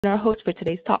our host for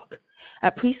today's talk.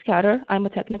 At Prescatter, I'm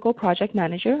a technical project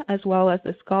manager as well as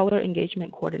a scholar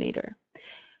engagement coordinator.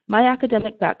 My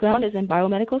academic background is in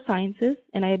biomedical sciences,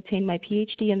 and I obtained my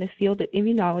PhD in the field of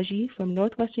immunology from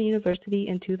Northwestern University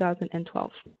in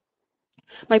 2012.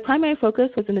 My primary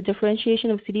focus was in the differentiation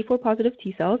of CD4 positive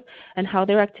T cells and how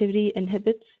their activity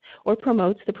inhibits or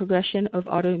promotes the progression of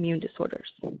autoimmune disorders.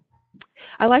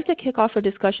 I'd like to kick off our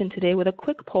discussion today with a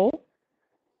quick poll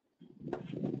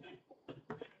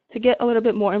to get a little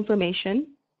bit more information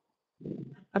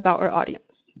about our audience.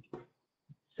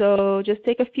 So just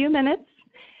take a few minutes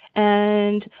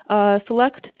and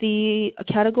select the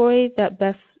category that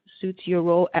best suits your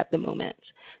role at the moment.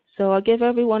 So I'll give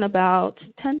everyone about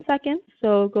 10 seconds,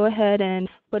 so go ahead and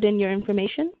put in your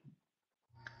information.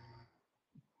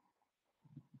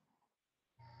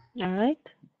 All right.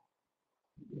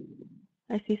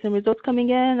 I see some results coming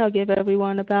in. I'll give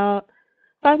everyone about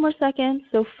 5 more seconds.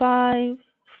 So 5,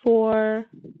 4,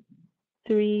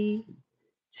 3,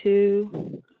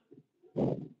 2,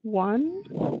 1.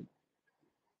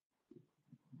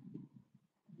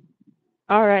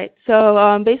 All right,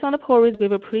 so based on the poll results, we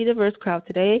have a pretty diverse crowd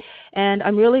today, and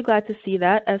I'm really glad to see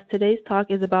that, as today's talk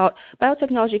is about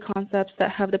biotechnology concepts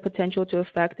that have the potential to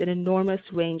affect an enormous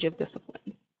range of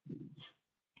disciplines.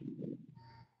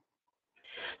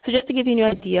 So just to give you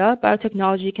an idea,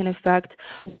 biotechnology can affect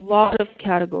a lot of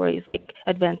categories like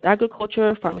advanced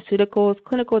agriculture, pharmaceuticals,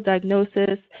 clinical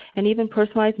diagnosis, and even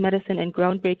personalized medicine and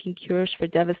groundbreaking cures for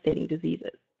devastating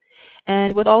diseases.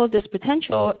 And with all of this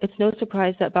potential, it's no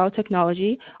surprise that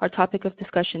biotechnology, our topic of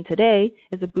discussion today,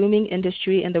 is a booming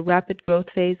industry in the rapid growth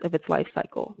phase of its life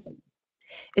cycle.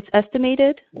 It's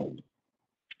estimated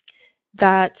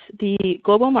that the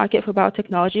global market for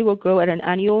biotechnology will grow at an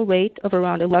annual rate of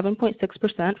around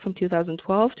 11.6% from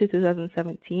 2012 to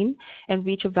 2017 and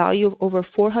reach a value of over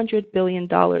 $400 billion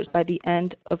by the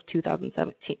end of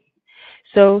 2017.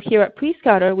 So here at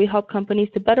Prescatter, we help companies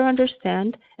to better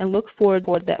understand and look forward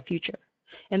toward that future.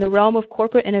 In the realm of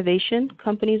corporate innovation,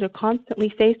 companies are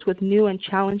constantly faced with new and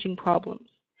challenging problems.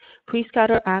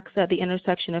 Prescatter acts at the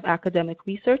intersection of academic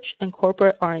research and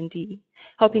corporate R&D,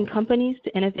 helping companies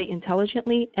to innovate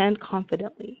intelligently and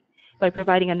confidently by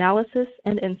providing analysis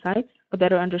and insights, a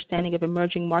better understanding of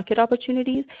emerging market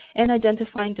opportunities, and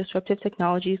identifying disruptive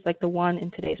technologies like the one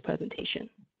in today's presentation.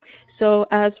 So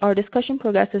as our discussion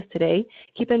progresses today,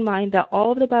 keep in mind that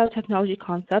all of the biotechnology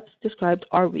concepts described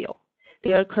are real.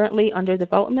 They are currently under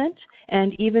development,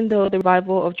 and even though the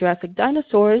revival of Jurassic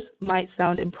dinosaurs might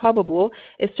sound improbable,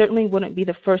 it certainly wouldn't be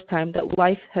the first time that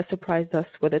life has surprised us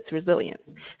with its resilience.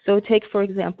 So take, for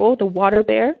example, the water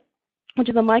bear, which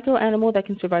is a microanimal that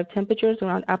can survive temperatures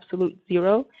around absolute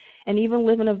zero and even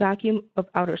live in a vacuum of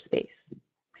outer space.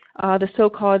 The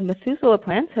so-called Methuselah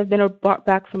plants have been brought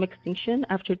back from extinction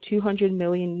after 200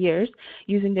 million years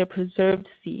using their preserved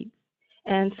seeds.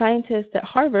 And scientists at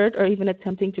Harvard are even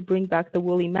attempting to bring back the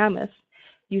woolly mammoths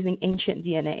using ancient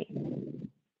DNA.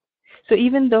 So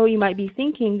even though you might be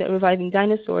thinking that reviving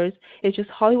dinosaurs is just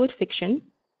Hollywood fiction,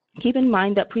 keep in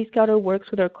mind that Prescatter works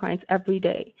with our clients every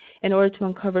day in order to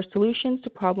uncover solutions to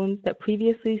problems that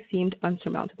previously seemed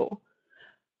unsurmountable.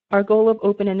 Our goal of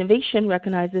open innovation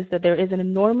recognizes that there is an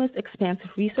enormous expanse of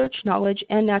research, knowledge,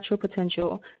 and natural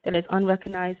potential that is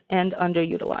unrecognized and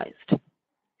underutilized.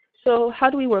 So how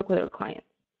do we work with our clients?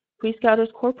 Prescatter's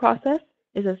core process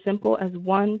is as simple as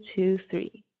 1, 2,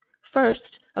 3. First,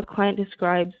 a client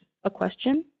describes a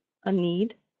question, a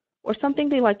need, or something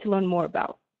they'd like to learn more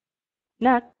about.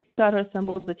 Next, Prescatter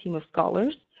assembles a team of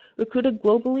scholars recruited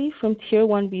globally from Tier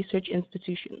 1 research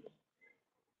institutions.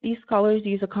 These scholars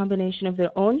use a combination of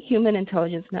their own human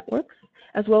intelligence networks,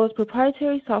 as well as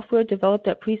proprietary software developed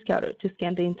at Prescatter to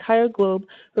scan the entire globe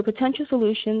for potential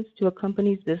solutions to a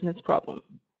company's business problem.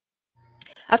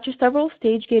 After several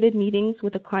stage-gated meetings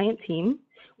with the client team,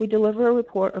 we deliver a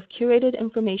report of curated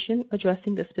information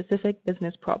addressing the specific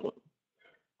business problem.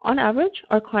 On average,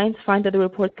 our clients find that the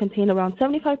reports contain around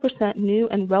 75% new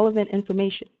and relevant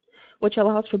information, which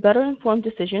allows for better informed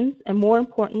decisions and, more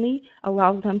importantly,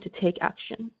 allows them to take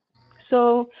action.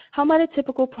 So how might a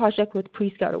typical project with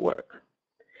Prescatter work?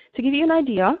 To give you an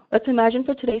idea, let's imagine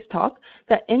for today's talk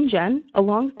that InGen, a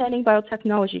long-standing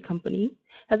biotechnology company,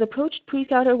 has approached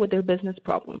Prescatter with their business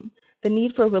problem, the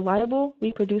need for a reliable,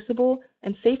 reproducible,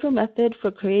 and safer method for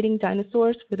creating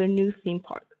dinosaurs for their new theme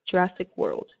park, Jurassic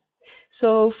World.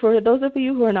 So for those of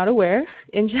you who are not aware,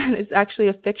 InGen is actually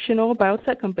a fictional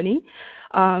biotech company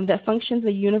that functions in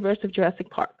the universe of Jurassic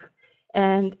Park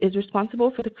and is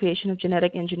responsible for the creation of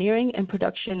genetic engineering and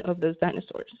production of those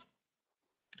dinosaurs.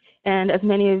 And as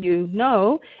many of you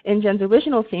know, InGen's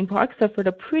original theme park suffered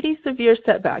a pretty severe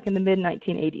setback in the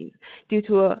mid-1980s due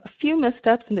to a few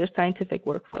missteps in their scientific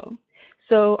workflow.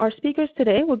 So our speakers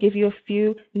today will give you a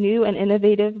few new and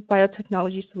innovative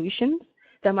biotechnology solutions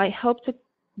that might help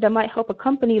a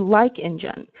company like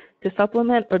InGen to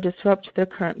supplement or disrupt their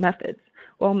current methods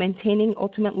while maintaining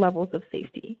ultimate levels of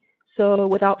safety. So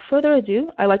without further ado,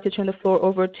 I'd like to turn the floor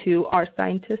over to our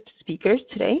scientist speakers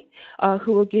today,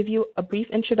 who will give you a brief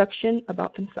introduction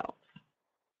about themselves.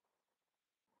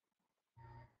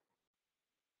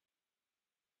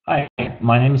 Hi,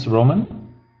 my name is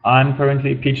Roman. I'm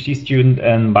currently a PhD student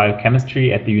in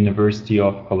biochemistry at the University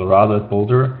of Colorado at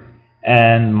Boulder,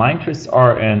 and my interests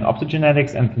are in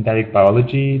optogenetics and synthetic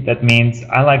biology. That means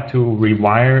I like to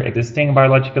rewire existing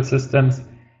biological systems,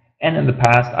 and in the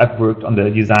past I've worked on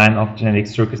the design of genetic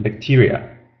circuits in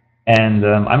bacteria. And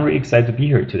I'm really excited to be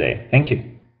here today. Thank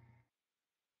you.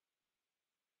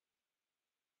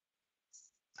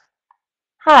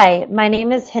 Hi, my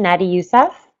name is Hannadi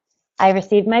Youssef. I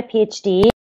received my PhD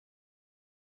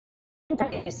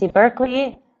at UC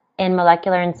Berkeley in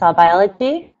molecular and cell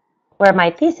biology, where my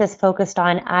thesis focused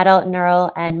on adult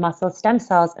neural and muscle stem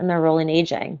cells and their role in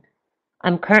aging.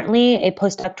 I'm currently a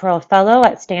postdoctoral fellow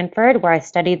at Stanford, where I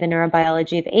study the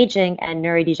neurobiology of aging and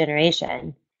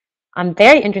neurodegeneration. I'm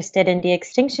very interested in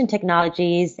de-extinction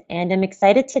technologies, and I'm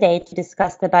excited today to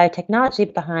discuss the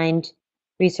biotechnology behind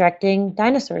resurrecting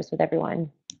dinosaurs with everyone.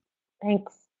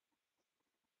 Thanks.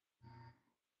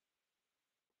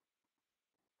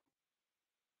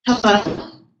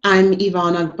 Hello, I'm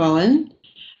Ivana Bowen.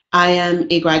 I am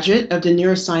a graduate of the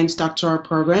Neuroscience Doctoral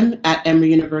Program at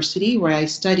Emory University, where I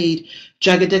studied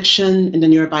drug addiction and the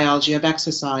neurobiology of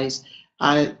exercise,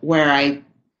 where I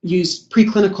used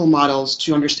preclinical models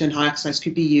to understand how exercise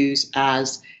could be used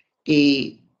as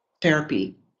a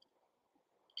therapy.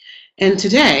 And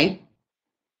today,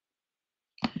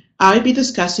 I'll be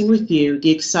discussing with you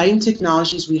the exciting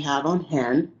technologies we have on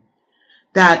hand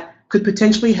that could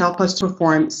potentially help us to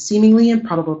perform seemingly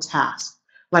improbable tasks,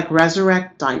 like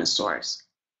resurrect dinosaurs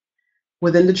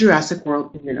within the Jurassic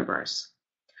World universe.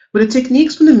 Would the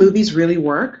techniques from the movies really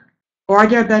work? Or are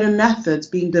there better methods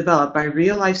being developed by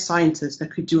real-life scientists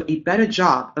that could do a better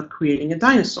job of creating a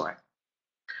dinosaur?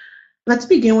 Let's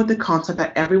begin with the concept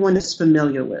that everyone is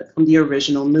familiar with from the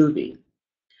original movie,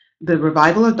 the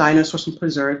revival of dinosaurs from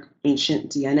preserved ancient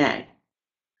DNA.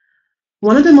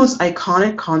 One of the most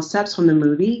iconic concepts from the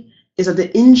movie is of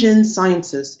the InGen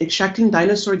scientists extracting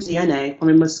dinosaur DNA from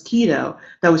a mosquito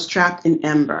that was trapped in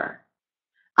amber.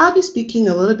 I'll be speaking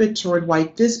a little bit toward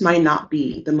why this might not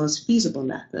be the most feasible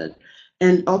method,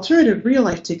 and alternative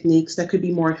real-life techniques that could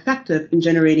be more effective in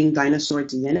generating dinosaur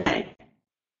DNA.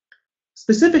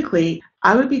 Specifically,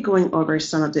 I would be going over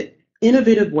some of the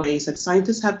innovative ways that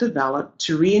scientists have developed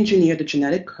to re-engineer the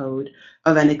genetic code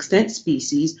of an extant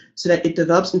species so that it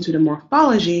develops into the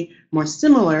morphology more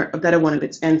similar of that of one of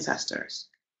its ancestors.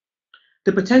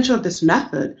 The potential of this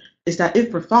method is that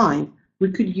if refined,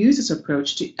 we could use this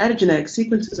approach to edit genetic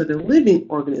sequences of a living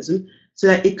organism so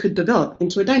that it could develop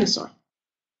into a dinosaur.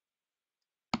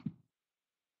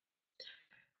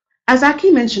 As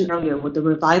Aki mentioned earlier with the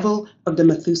revival of the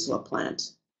Methuselah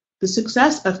plant, the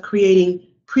success of creating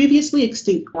previously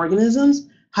extinct organisms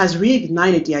has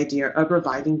reignited the idea of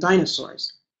reviving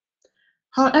dinosaurs.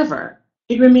 However,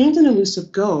 it remains an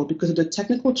elusive goal because of the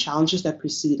technical challenges that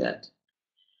precede it.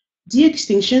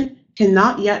 De-extinction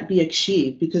cannot yet be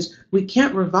achieved because we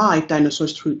can't revive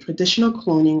dinosaurs through traditional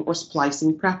cloning or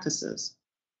splicing practices.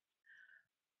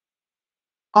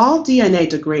 All DNA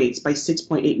degrades by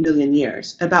 6.8 million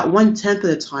years, about 1/10 of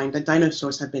the time that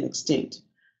dinosaurs have been extinct.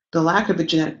 The lack of a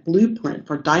genetic blueprint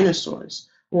for dinosaurs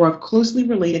or of closely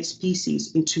related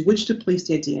species into which to place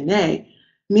their DNA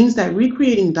means that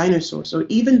recreating dinosaurs or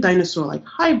even dinosaur-like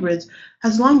hybrids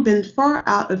has long been far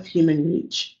out of human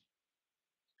reach.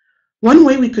 One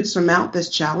way we could surmount this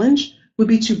challenge would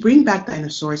be to bring back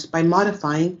dinosaurs by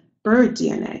modifying bird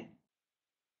DNA.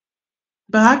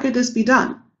 But how could this be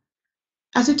done?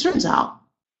 As it turns out,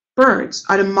 birds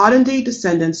are the modern-day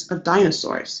descendants of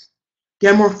dinosaurs.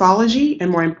 Their morphology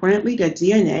and, more importantly, their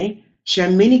DNA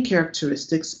share many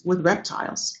characteristics with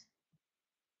reptiles.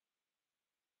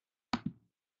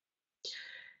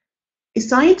 A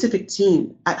scientific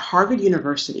team at Harvard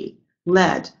University,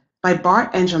 led by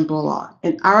Bart Anjambula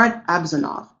and Arad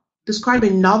Abzanov, described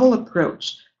a novel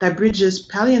approach that bridges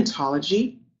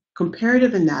paleontology,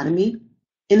 comparative anatomy,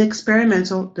 and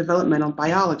experimental developmental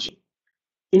biology,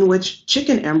 in which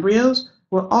chicken embryos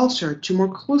were altered to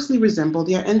more closely resemble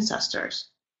their ancestors.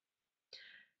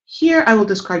 Here I will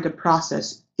describe the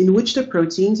process in which the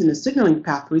proteins in the signaling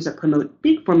pathways that promote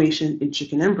beak formation in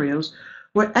chicken embryos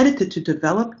were edited to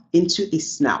develop into a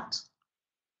snout.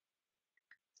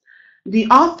 The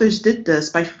authors did this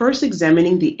by first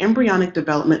examining the embryonic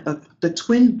development of the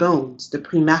twin bones, the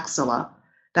premaxilla,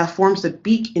 that forms the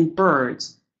beak in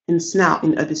birds and snout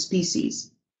in other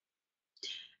species.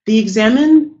 They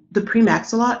examined the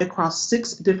premaxilla across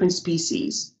 6 different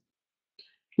species.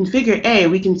 In Figure A,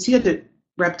 we can see that the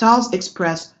reptiles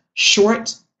express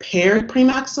short, paired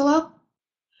premaxilla,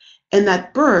 and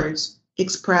that birds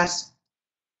express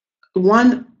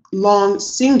one long,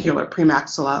 singular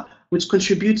premaxilla, which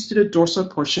contributes to the dorsal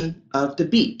portion of the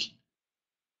beak.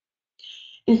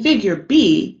 In Figure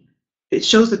B, it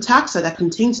shows the taxa that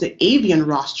contains the avian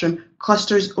rostrum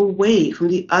clusters away from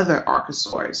the other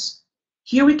archosaurs.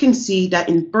 Here we can see that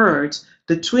in birds,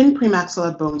 the twin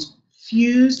premaxilla bones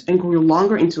fused and grew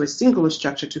longer into a singular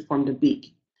structure to form the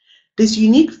beak. This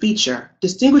unique feature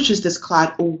distinguishes this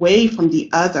clade away from the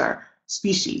other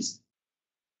species.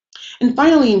 And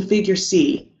finally, in Figure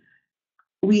C,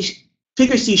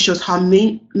 Figure C shows how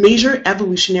major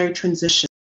evolutionary transitions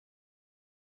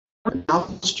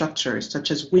structures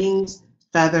such as wings,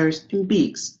 feathers, and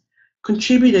beaks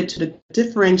contributed to the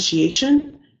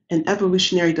differentiation and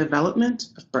evolutionary development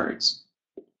of birds.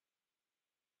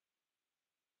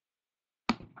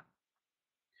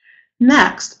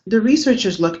 Next, the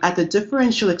researchers look at the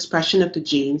differential expression of the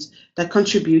genes that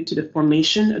contribute to the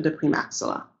formation of the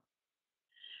premaxilla.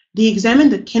 They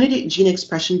examined the candidate gene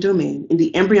expression domain in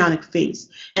the embryonic phase,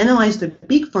 analyzed the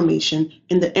beak formation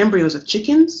in the embryos of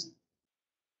chickens,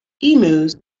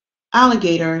 emus,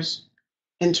 alligators,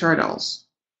 and turtles.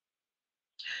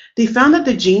 They found that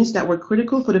the genes that were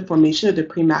critical for the formation of the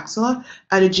premaxilla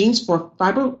are the genes for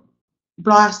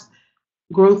fibroblast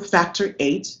growth factor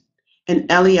 8 and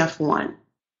LEF1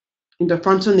 in the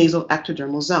frontonasal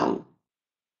ectodermal zone.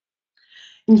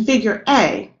 In Figure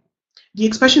A, the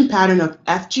expression pattern of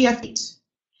FGF8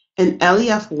 and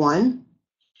LEF1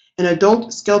 in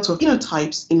adult skeletal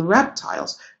phenotypes in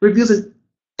reptiles reveals an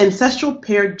ancestral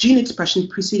paired gene expression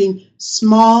preceding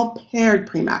small paired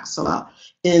premaxilla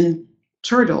in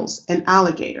turtles and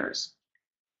alligators.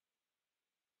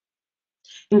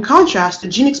 In contrast, the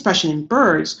gene expression in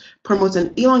birds promotes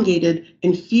an elongated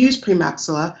and fused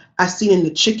premaxilla as seen in the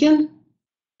chicken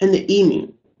and the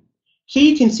emu. Here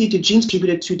you can see the genes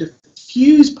contributed to the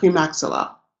fused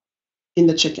premaxilla in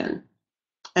the chicken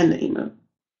and the emu,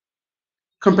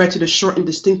 compared to the short and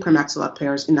distinct premaxilla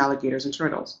pairs in alligators and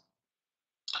turtles.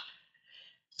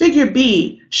 Figure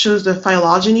B shows the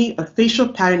phylogeny of facial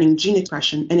patterning gene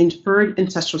expression and inferred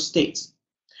ancestral states.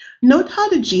 Note how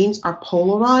the genes are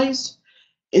polarized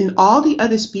in all the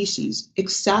other species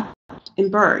except in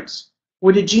birds,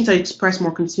 where the genes are expressed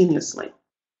more continuously.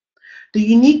 The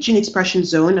unique gene expression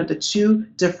zone of the 2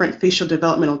 different facial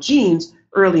developmental genes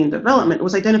early in development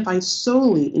was identified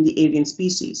solely in the avian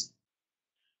species.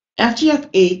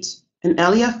 FGF8 and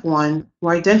LEF1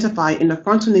 were identified in the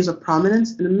frontonasal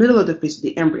prominence in the middle of the face of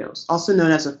the embryos, also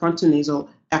known as the frontonasal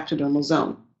ectodermal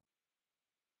zone.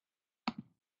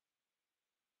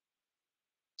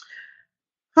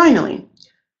 Finally,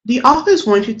 the authors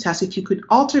wanted to test if you could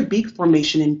alter beak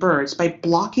formation in birds by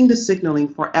blocking the signaling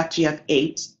for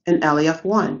FGF8 and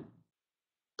LEF1,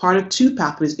 part of 2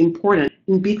 pathways important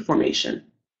in beak formation.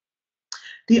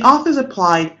 The authors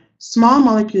applied small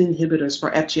molecule inhibitors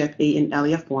for FGF8 and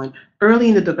LEF1 early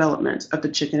in the development of the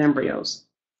chicken embryos.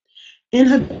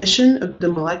 Inhibition of the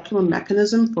molecular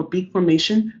mechanism for beak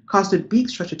formation caused the beak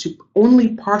structure to only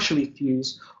partially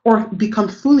fuse or become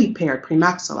fully paired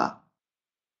premaxilla.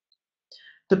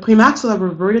 The premaxilla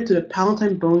reverted to the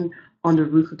palatine bone on the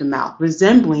roof of the mouth,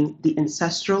 resembling the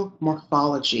ancestral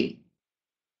morphology.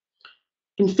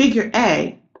 In Figure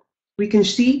A, we can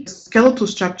see the skeletal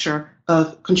structure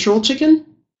of control chicken,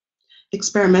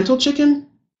 experimental chicken,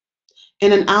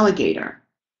 and an alligator,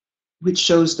 which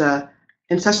shows the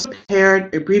ancestral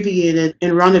paired, abbreviated,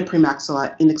 and rounded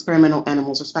premaxilla in experimental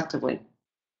animals, respectively.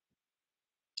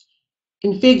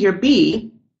 In Figure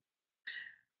B,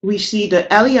 we see the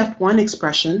LEF1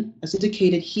 expression, as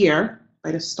indicated here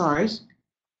by the stars,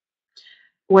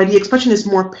 where the expression is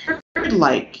more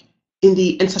paired-like in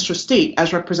the ancestral state,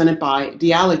 as represented by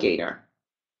the alligator.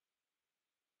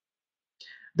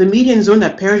 The median zone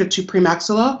that pairs the 2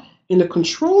 premaxilla in the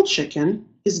control chicken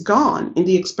is gone in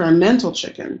the experimental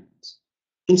chicken.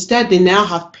 Instead, they now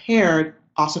have paired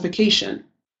ossification.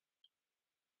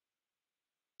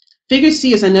 Figure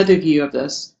C is another view of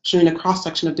this, showing a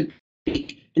cross-section of the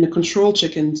beak in the control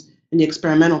chickens and the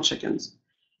experimental chickens.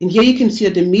 And here you can see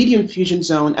that the median fusion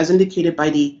zone, as indicated by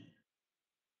the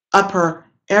upper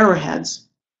arrowheads,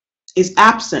 is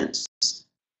absent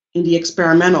in the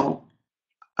experimental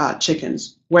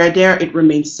chickens, where there it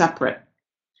remains separate.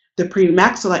 The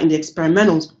premaxilla in the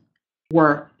experimentals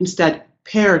were instead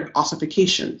paired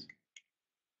ossifications.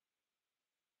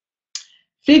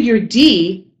 Figure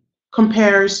D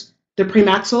compares the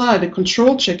premaxilla of a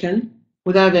control chicken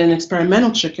with that of an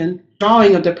experimental chicken,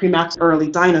 drawing of the premaxilla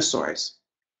early dinosaurs.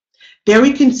 There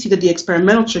we can see that the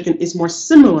experimental chicken is more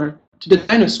similar to the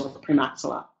dinosaur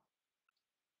premaxilla.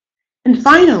 And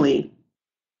finally,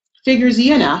 figures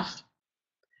E and F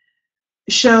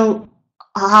show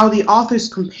how the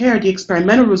authors compare the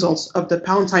experimental results of the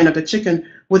palatine of the chicken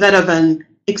with that of an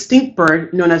extinct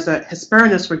bird known as the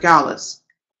Hesperornis regalis.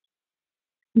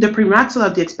 The premaxilla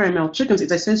of the experimental chickens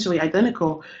is essentially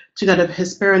identical to that of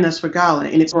Hesperornis regale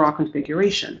in its oral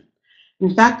configuration.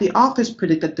 In fact, the authors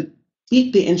predict that the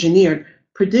teeth they engineered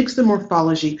predicts the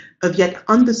morphology of yet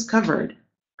undiscovered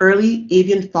early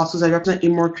avian fossils that represent a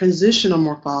more transitional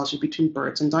morphology between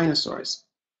birds and dinosaurs.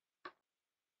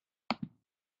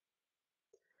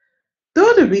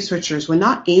 Though the researchers were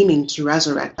not aiming to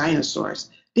resurrect dinosaurs,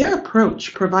 their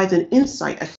approach provides an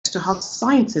insight as to how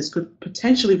scientists could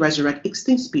potentially resurrect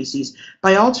extinct species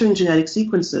by altering genetic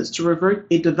sequences to revert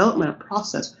a developmental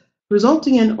process,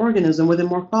 resulting in an organism with a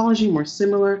morphology more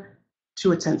similar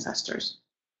to its ancestors.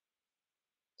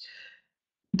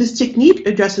 This technique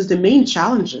addresses the main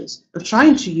challenges of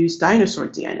trying to use dinosaur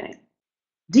DNA.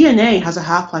 DNA has a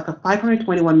half-life of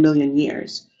 521 million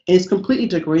years and is completely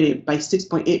degraded by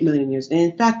 6.8 million years, and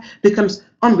in fact becomes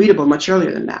unreadable much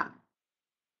earlier than that.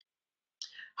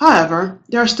 However,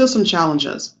 there are still some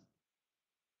challenges.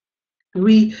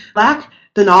 We lack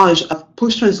the knowledge of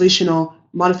post-translational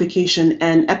modification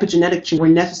and epigenetic change were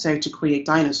necessary to create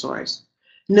dinosaurs.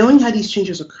 Knowing how these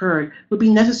changes occurred would be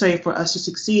necessary for us to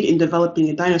succeed in developing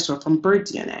a dinosaur from bird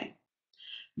DNA.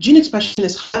 Gene expression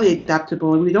is highly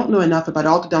adaptable, and we don't know enough about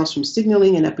all the downstream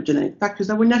signaling and epigenetic factors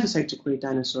that were necessary to create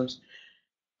dinosaurs.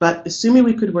 But assuming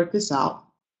we could work this out,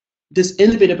 this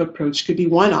innovative approach could be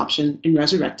one option in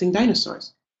resurrecting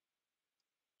dinosaurs.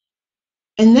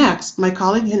 And next, my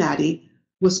colleague Hennady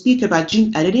will speak about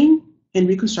gene editing and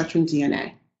reconstructing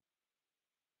DNA.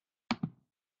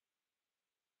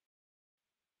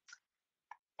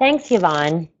 Thanks,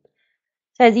 Yvonne.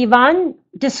 So as Yvonne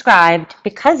described,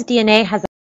 because DNA has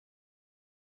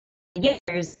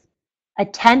years, a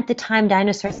tenth the time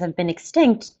dinosaurs have been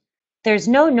extinct, there's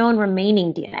no known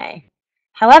remaining DNA.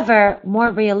 However,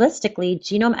 more realistically,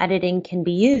 genome editing can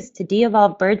be used to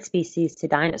de-evolve bird species to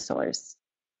dinosaurs.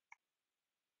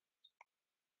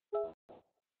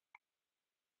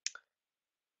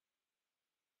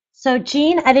 So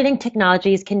gene editing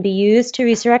technologies can be used to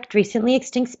resurrect recently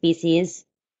extinct species,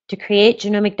 to create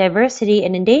genomic diversity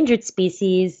in endangered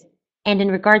species, and in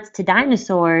regards to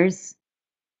dinosaurs,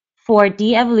 for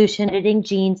de-evolution editing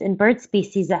genes in bird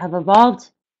species that have evolved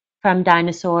from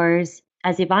dinosaurs,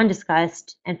 as Yvonne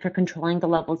discussed, and for controlling the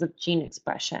levels of gene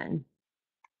expression.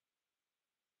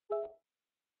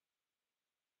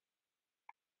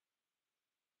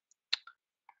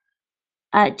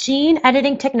 Gene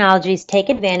editing technologies take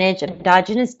advantage of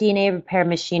endogenous DNA repair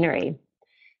machinery.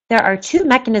 There are two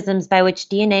mechanisms by which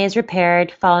DNA is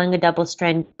repaired following a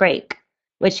double-strand break,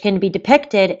 which can be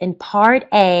depicted in part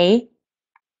A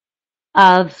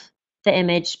of the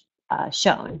image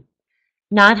shown: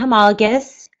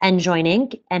 non-homologous end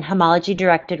joining and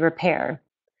homology-directed repair.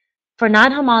 For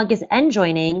non-homologous end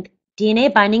joining,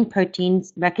 DNA binding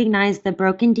proteins recognize the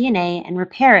broken DNA and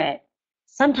repair it,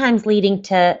 sometimes leading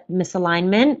to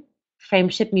misalignment,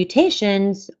 frameshift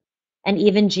mutations, and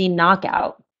even gene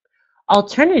knockout.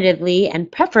 Alternatively,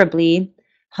 and preferably,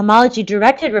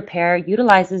 homology-directed repair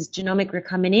utilizes genomic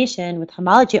recombination with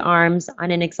homology arms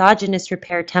on an exogenous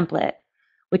repair template,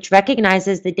 which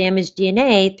recognizes the damaged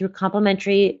DNA through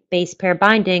complementary base pair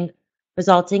binding,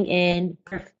 resulting in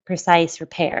precise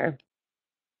repair.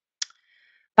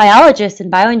 Biologists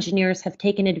and bioengineers have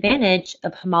taken advantage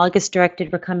of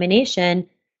homologous-directed recombination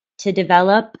to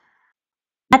develop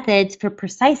methods for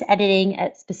precise editing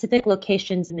at specific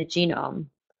locations in the genome.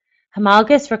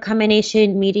 Homologous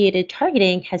recombination-mediated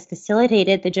targeting has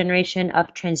facilitated the generation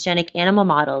of transgenic animal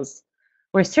models,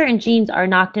 where certain genes are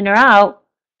knocked in or out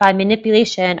by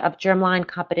manipulation of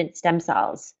germline-competent stem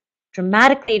cells,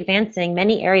 dramatically advancing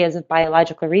many areas of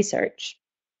biological research.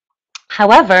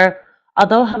 However,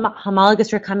 although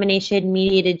homologous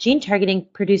recombination-mediated gene targeting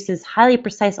produces highly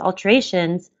precise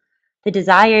alterations, the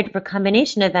desired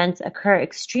recombination events occur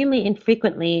extremely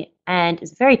infrequently and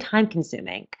is very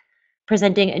time-consuming,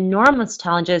 presenting enormous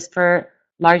challenges for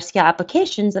large-scale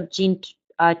applications of gene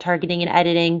targeting and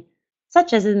editing,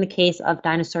 such as in the case of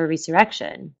dinosaur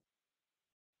resurrection.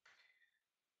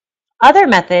 Other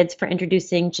methods for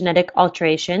introducing genetic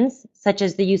alterations, such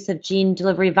as the use of gene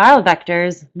delivery viral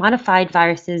vectors, modified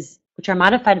viruses, which are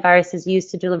modified viruses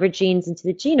used to deliver genes into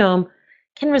the genome,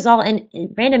 can result in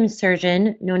random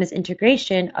insertion, known as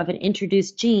integration, of an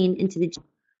introduced gene into the genome,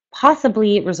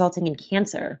 possibly resulting in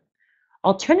cancer.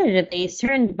 Alternatively,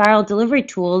 certain viral delivery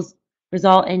tools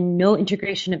result in no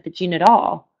integration of the gene at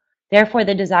all. Therefore,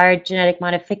 the desired genetic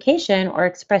modification or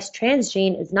expressed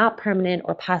transgene is not permanent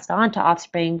or passed on to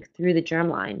offspring through the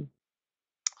germline.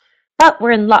 But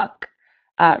we're in luck.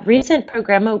 Recent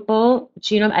programmable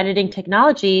genome editing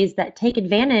technologies that take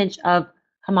advantage of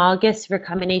homologous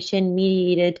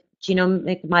recombination-mediated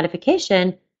genomic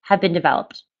modification have been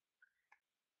developed.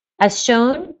 As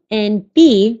shown in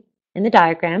B in the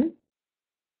diagram,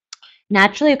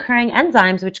 naturally occurring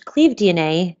enzymes which cleave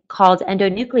DNA, called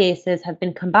endonucleases, have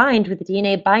been combined with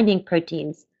DNA binding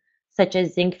proteins, such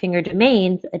as zinc finger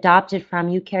domains adopted from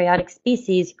eukaryotic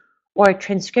species, or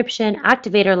transcription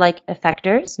activator-like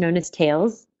effectors, known as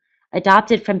tails,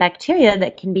 adopted from bacteria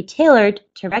that can be tailored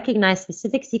to recognize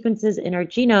specific sequences in our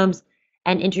genomes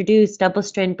and introduce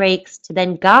double-strand breaks to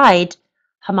then guide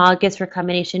homologous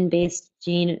recombination-based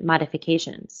gene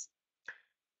modifications.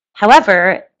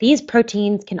 However, these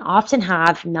proteins can often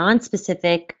have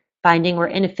non-specific binding or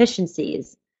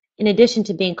inefficiencies, in addition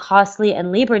to being costly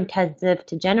and labor-intensive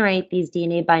to generate these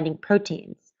DNA binding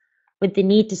proteins, with the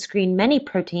need to screen many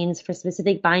proteins for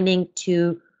specific binding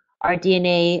to our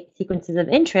DNA sequences of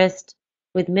interest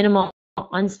with minimal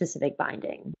unspecific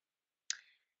binding.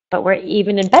 But we're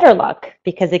even in better luck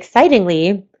because,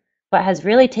 excitingly, what has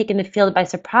really taken the field by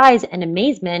surprise and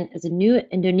amazement is a new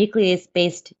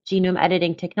endonuclease-based genome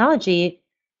editing technology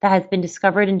that has been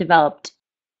discovered and developed,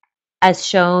 as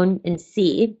shown in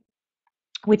C,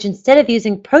 which instead of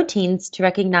using proteins to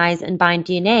recognize and bind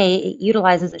DNA, it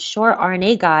utilizes a short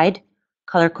RNA guide,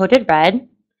 color-coded red,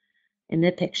 in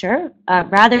the picture,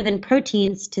 rather than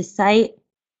proteins to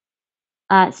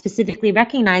specifically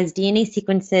recognize DNA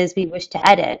sequences we wish to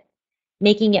edit,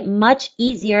 making it much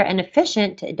easier and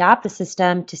efficient to adapt the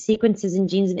system to sequences and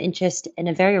genes of interest in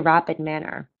a very rapid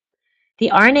manner. The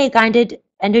RNA-guided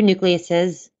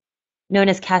endonucleases, known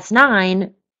as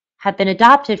Cas9, have been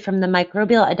adopted from the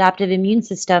microbial adaptive immune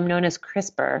system known as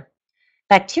CRISPR.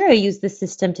 Bacteria use this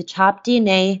system to chop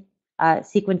DNA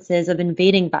sequences of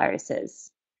invading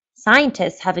viruses.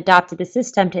 Scientists have adopted the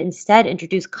system to instead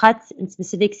introduce cuts in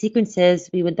specific sequences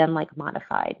we would then like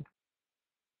modified.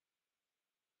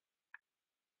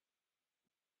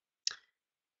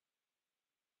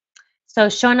 So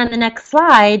shown on the next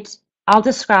slide, I'll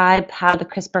describe how the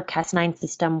CRISPR-Cas9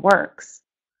 system works.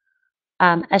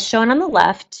 As shown on the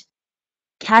left,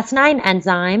 Cas9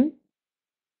 enzyme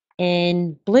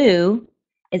in blue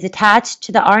is attached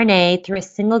to the RNA through a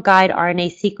single guide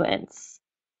RNA sequence,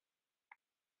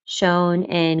 shown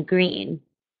in green,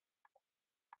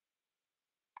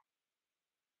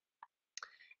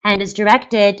 and is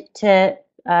directed to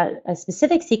a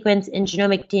specific sequence in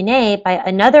genomic DNA by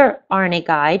another RNA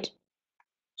guide,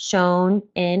 shown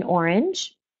in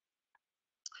orange,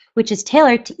 which is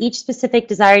tailored to each specific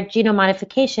desired genome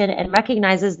modification and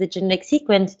recognizes the genetic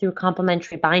sequence through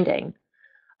complementary binding.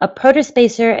 A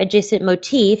protospacer adjacent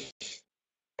motif,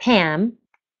 PAM,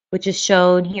 which is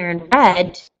shown here in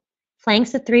red,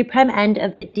 flanks the 3' end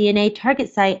of the DNA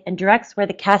target site and directs where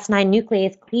the Cas9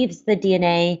 nuclease cleaves the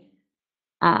DNA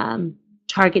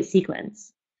target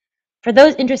sequence. For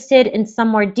those interested in some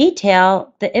more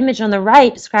detail, the image on the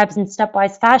right describes in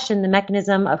stepwise fashion the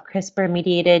mechanism of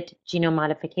CRISPR-mediated genome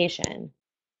modification.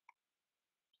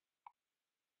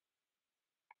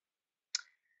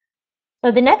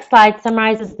 So the next slide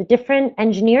summarizes the different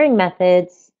engineering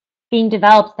methods being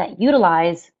developed that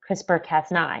utilize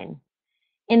CRISPR-Cas9.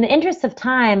 In the interest of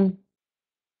time,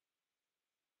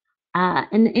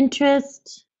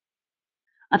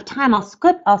 I'll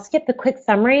skip the quick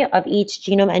summary of each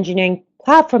genome engineering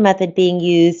platform method being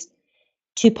used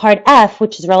to part F,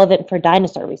 which is relevant for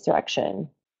dinosaur resurrection.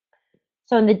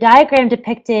 So in the diagram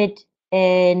depicted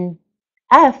in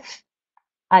F,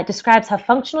 describes how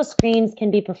functional screens can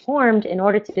be performed in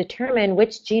order to determine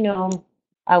which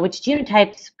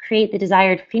genotypes create the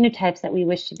desired phenotypes that we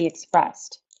wish to be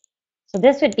expressed. So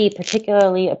this would be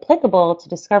particularly applicable to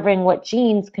discovering what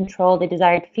genes control the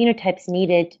desired phenotypes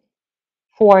needed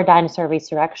for dinosaur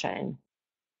resurrection.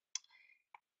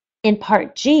 In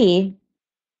part G,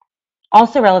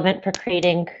 also relevant for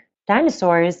creating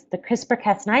dinosaurs, the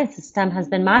CRISPR-Cas9 system has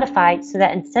been modified so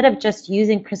that instead of just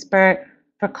using CRISPR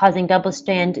for causing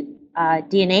double-strand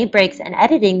DNA breaks and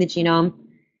editing the genome,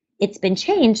 it's been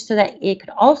changed so that it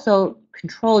could also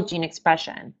control gene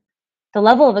expression. The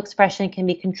level of expression can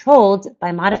be controlled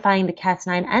by modifying the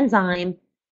Cas9 enzyme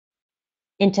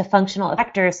into functional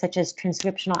effectors such as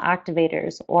transcriptional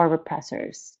activators or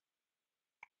repressors.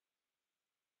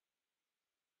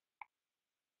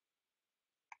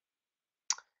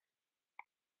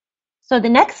 So the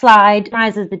next slide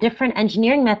summarizes the different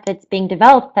engineering methods being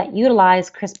developed that utilize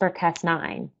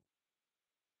CRISPR-Cas9.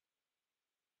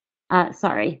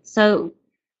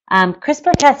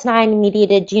 CRISPR-Cas9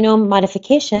 mediated genome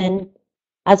modification,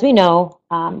 as we know,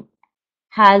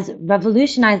 has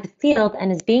revolutionized the field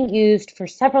and is being used for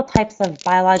several types of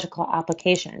biological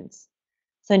applications.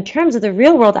 So in terms of the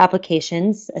real-world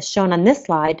applications, as shown on this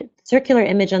slide, the circular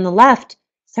image on the left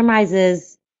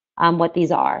summarizes what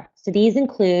these are. So these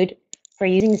include for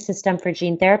using the system for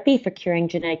gene therapy for curing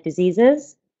genetic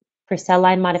diseases, for cell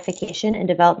line modification and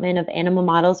development of animal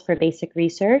models for basic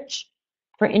research,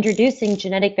 for introducing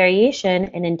genetic variation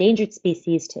in endangered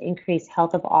species to increase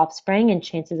health of offspring and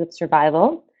chances of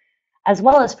survival, as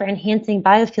well as for enhancing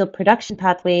biofuel production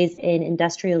pathways in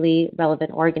industrially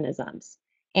relevant organisms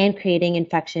and creating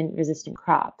infection-resistant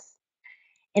crops.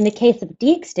 In the case of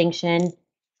de-extinction,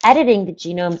 editing the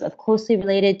genomes of closely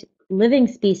related living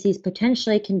species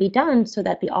potentially can be done so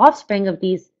that the offspring of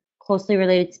these closely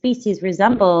related species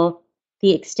resemble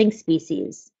the extinct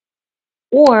species,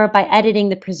 or by editing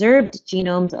the preserved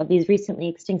genomes of these recently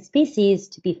extinct species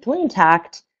to be fully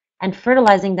intact and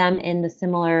fertilizing them in the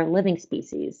similar living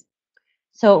species.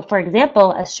 So, for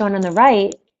example, as shown on the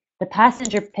right, the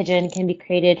passenger pigeon can be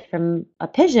created from a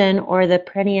pigeon or the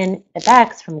Pyrenean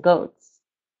ibex from goats.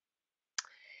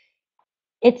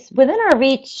 It's within our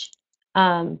reach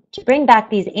to bring back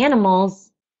these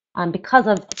animals because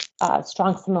of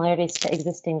strong similarities to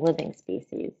existing living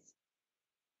species.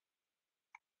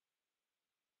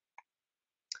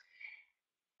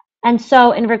 And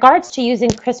so in regards to using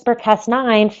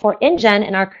CRISPR-Cas9 for InGen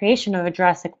in our creation of a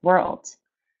Jurassic world,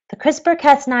 the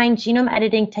CRISPR-Cas9 genome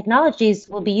editing technologies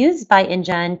will be used by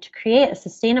InGen to create a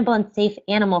sustainable and safe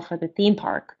animal for the theme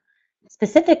park.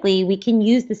 Specifically, we can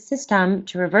use the system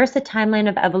to reverse the timeline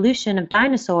of evolution of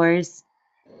dinosaurs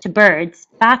to birds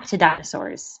back to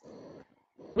dinosaurs.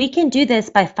 We can do this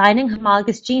by finding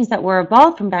homologous genes that were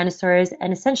evolved from dinosaurs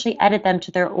and essentially edit them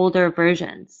to their older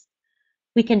versions.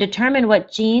 We can determine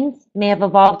what genes may have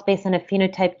evolved based on a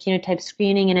phenotype-genotype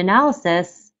screening and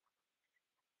analysis.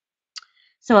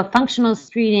 So a functional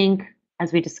screening,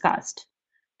 as we discussed.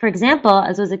 For example,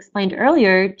 as was explained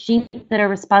earlier, genes that are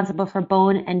responsible for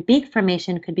bone and beak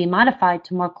formation could be modified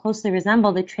to more closely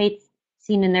resemble the traits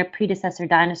seen in their predecessor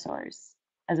dinosaurs,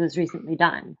 as was recently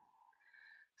done.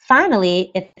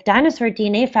 Finally, if dinosaur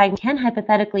DNA fragments can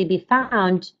hypothetically be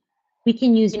found, we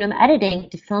can use genome editing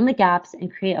to fill in the gaps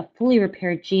and create a fully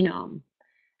repaired genome.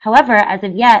 However, as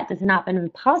of yet, this has not been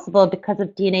possible because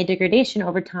of DNA degradation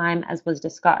over time, as was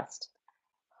discussed.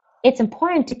 It's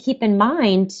important to keep in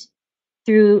mind,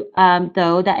 though,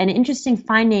 that an interesting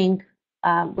finding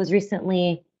was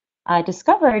recently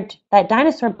discovered that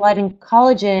dinosaur blood and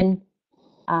collagen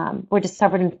were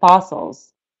discovered in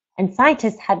fossils. And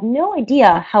scientists had no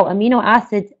idea how amino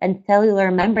acids and cellular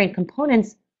membrane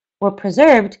components were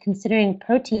preserved, considering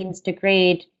proteins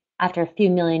degrade after a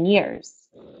few million years.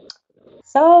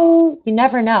 So you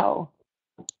never know.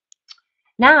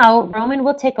 Now, Roman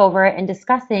will take over in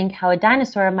discussing how a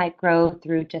dinosaur might grow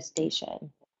through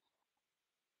gestation.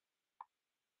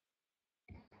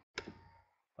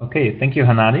 Okay, thank you,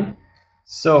 Hanadi.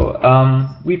 So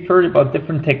we've heard about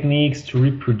different techniques to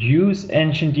reproduce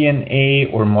ancient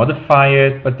DNA or modify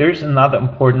it, but there's another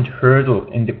important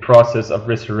hurdle in the process of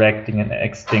resurrecting an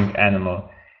extinct animal,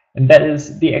 and that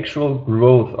is the actual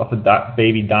growth of a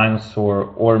baby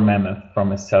dinosaur or mammoth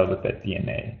from a cell with that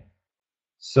DNA.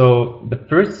 So the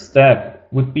first step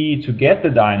would be to get the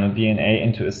dino DNA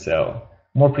into a cell.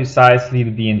 More precisely,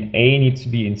 the DNA needs to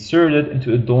be inserted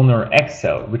into a donor egg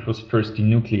cell, which was first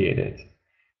denucleated.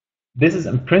 This is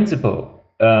in principle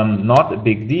not a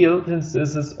big deal, since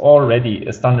this is already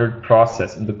a standard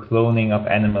process in the cloning of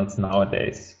animals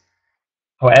nowadays.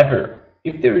 However,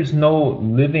 if there is no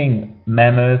living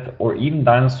mammoth or even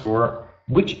dinosaur,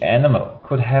 which animal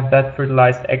could have that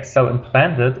fertilized egg cell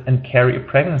implanted and carry a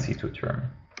pregnancy to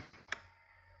term?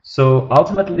 So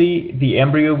ultimately, the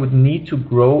embryo would need to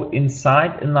grow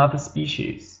inside another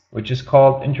species, which is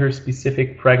called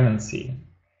interspecific pregnancy.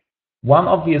 One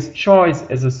obvious choice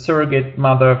as a surrogate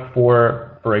mother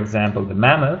for example, the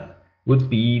mammoth, would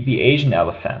be the Asian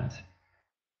elephant.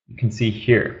 You can see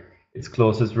here its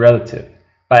closest relative.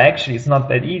 But actually, it's not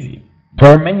that easy. There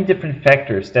are many different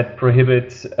factors that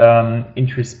prohibit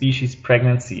interspecies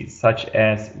pregnancies, such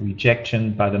as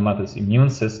rejection by the mother's immune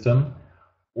system,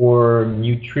 or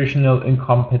nutritional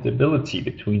incompatibility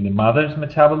between the mother's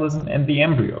metabolism and the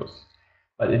embryos,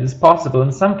 but it is possible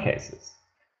in some cases.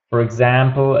 For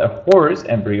example, a horse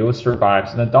embryo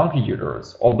survives in a donkey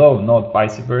uterus, although not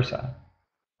vice versa.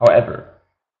 However,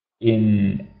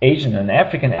 in Asian and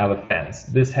African elephants,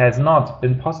 this has not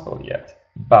been possible yet.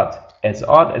 But as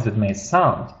odd as it may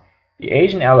sound, the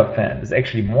Asian elephant is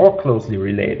actually more closely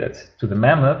related to the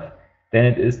mammoth than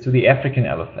it is to the African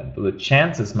elephant, so the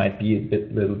chances might be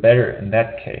a little better in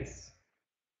that case.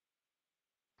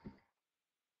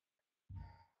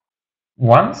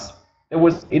 Once, there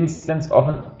was instance of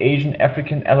an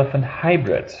Asian-African elephant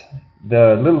hybrid,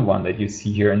 the little one that you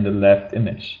see here in the left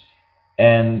image.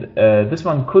 And this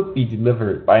one could be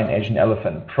delivered by an Asian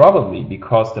elephant, probably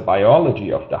because the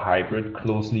biology of the hybrid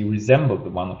closely resembled the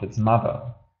one of its mother.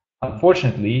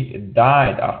 Unfortunately, it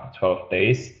died after 12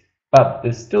 days, but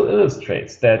this still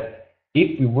illustrates that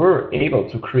if we were able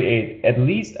to create at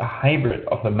least a hybrid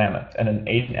of a mammoth and an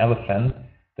Asian elephant,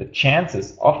 the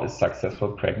chances of a successful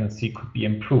pregnancy could be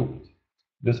improved.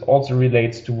 This also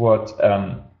relates to what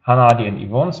Hanadi and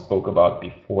Yvonne spoke about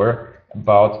before,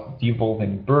 about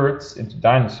de-evolving birds into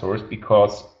dinosaurs,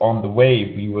 because on the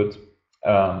way we would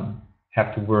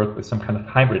have to work with some kind of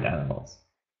hybrid animals.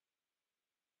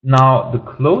 Now, the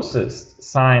closest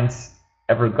science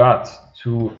ever got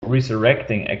to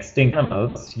resurrecting extinct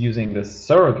animals using the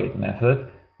surrogate method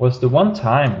was the one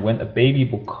time when a baby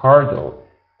bucardo,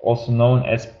 also known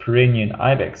as Pyrenean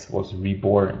ibex, was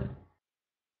reborn.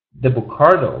 The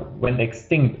bucardo went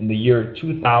extinct in the year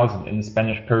 2000 in the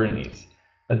Spanish Pyrenees,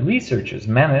 but researchers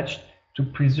managed to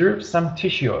preserve some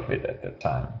tissue of it at that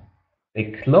time.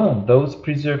 They cloned those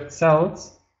preserved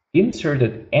cells,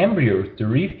 inserted embryos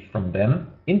derived from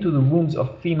them into the wombs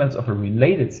of females of a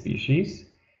related species,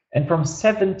 and from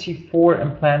 74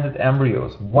 implanted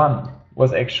embryos, one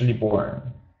was actually born.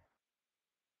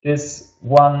 This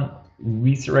one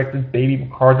resurrected baby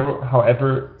bucardo,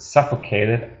 however,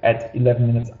 suffocated at 11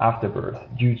 minutes after birth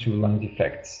due to lung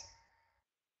defects.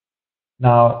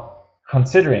 Now,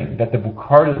 considering that the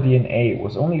bucardo DNA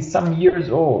was only some years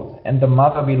old and the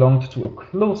mother belonged to a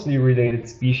closely related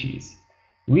species,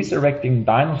 resurrecting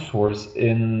dinosaurs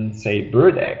in, say,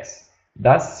 bird eggs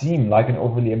does seem like an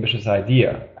overly ambitious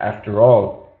idea. After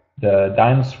all, the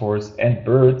dinosaurs and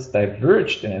birds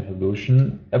diverged in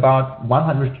evolution about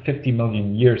 150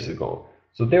 million years ago,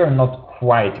 so they are not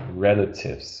quite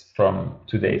relatives from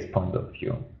today's point of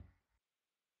view.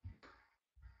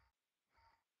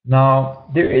 Now,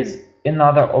 there is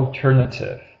another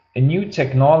alternative, a new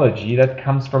technology that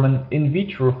comes from an in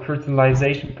vitro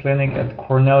fertilization clinic at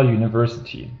Cornell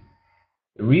University.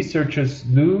 The researchers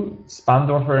Liu,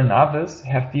 Spandorfer, and others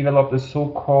have developed a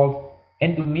so-called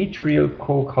endometrial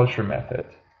co-culture method.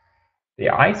 They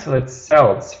isolate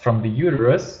cells from the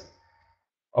uterus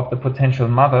of the potential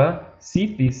mother,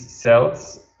 seed these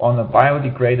cells on a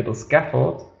biodegradable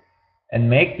scaffold, and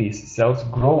make these cells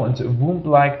grow into a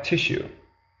womb-like tissue.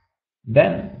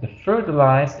 Then the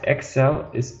fertilized egg cell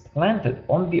is planted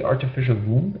on the artificial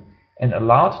womb and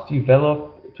allowed to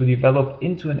develop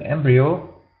into an embryo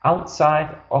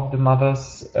outside of the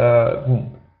mother's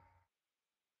womb.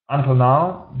 Until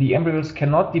now, the embryos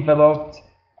cannot develop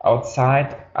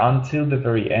outside until the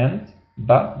very end,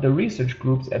 but the research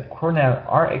groups at Cornell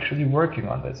are actually working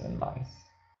on this in mice.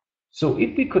 So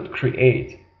if we could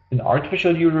create an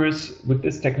artificial uterus with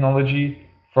this technology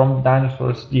from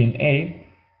dinosaurs' DNA,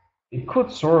 it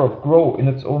could sort of grow in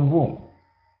its own womb.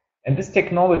 And this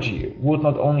technology would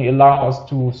not only allow us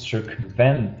to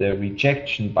circumvent the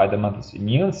rejection by the mother's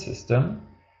immune system,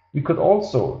 we could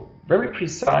also very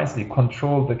precisely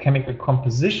control the chemical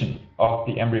composition of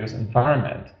the embryo's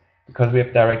environment, because we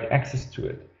have direct access to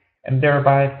it, and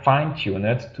thereby fine-tune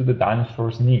it to the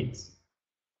dinosaur's needs.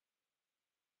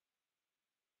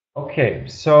 Okay,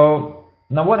 so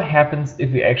now what happens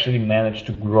if we actually manage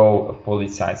to grow a fully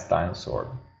sized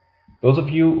dinosaur? Those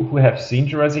of you who have seen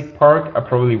Jurassic Park are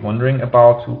probably wondering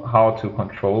about how to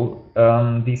control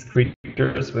these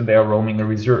creatures when they are roaming a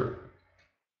reserve.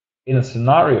 In a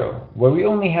scenario where we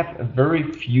only have a very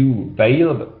few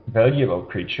valuable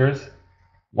creatures,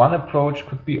 one approach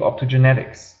could be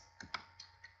optogenetics.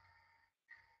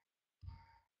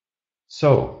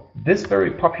 So, this very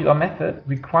popular method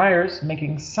requires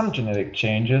making some genetic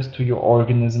changes to your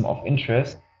organism of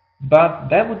interest, but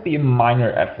that would be a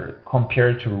minor effort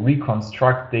compared to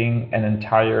reconstructing an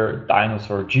entire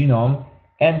dinosaur genome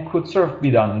and could sort of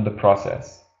be done in the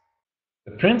process.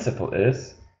 The principle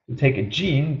is to take a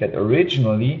gene that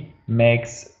originally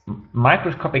makes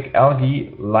microscopic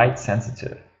algae light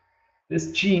sensitive.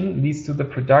 This gene leads to the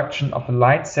production of a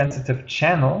light sensitive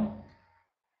channel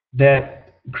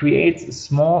that creates a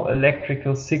small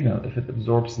electrical signal if it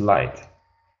absorbs light.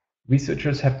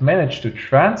 Researchers have managed to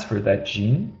transfer that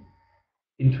gene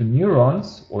into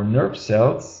neurons or nerve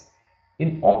cells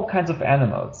in all kinds of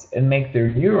animals and make their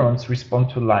neurons respond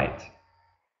to light.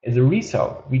 As a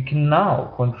result, we can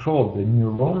now control the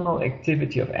neuronal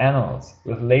activity of animals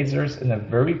with lasers in a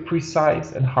very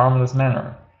precise and harmless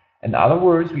manner. In other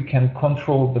words, we can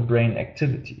control the brain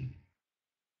activity.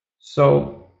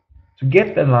 So, to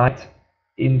get the light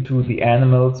into the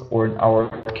animals, or in our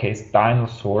case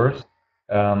dinosaurs,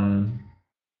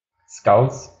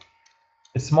 skulls,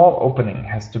 a small opening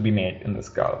has to be made in the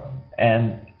skull,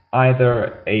 and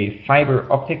either a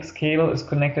fiber optics cable is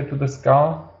connected to the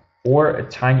skull or a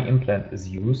tiny implant is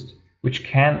used, which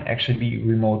can actually be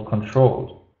remote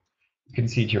controlled. You can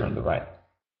see it here on the right.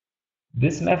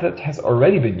 This method has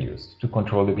already been used to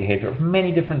control the behavior of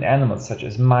many different animals such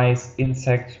as mice,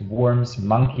 insects, worms,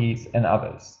 monkeys, and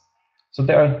others. So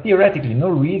there are theoretically no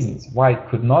reasons why it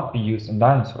could not be used in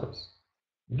dinosaurs.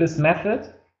 With this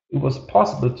method, it was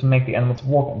possible to make the animals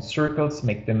walk in circles,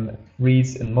 make them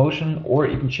freeze in motion, or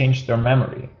even change their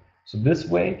memory. So this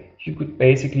way, you could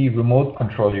basically remote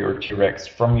control your T-Rex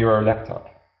from your laptop.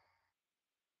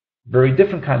 Very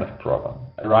different kind of problem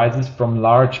arises from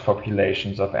large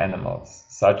populations of animals,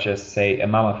 such as, say, a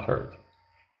mammoth herd.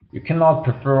 You cannot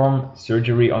perform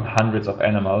surgery on hundreds of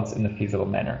animals in a feasible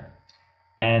manner.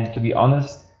 And to be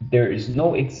honest, there is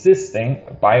no existing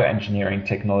bioengineering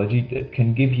technology that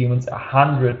can give humans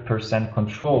 100%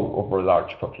 control over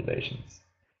large populations.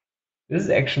 This is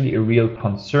actually a real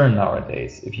concern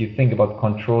nowadays if you think about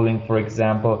controlling, for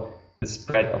example, the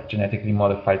spread of genetically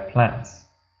modified plants.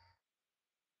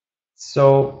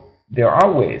 So there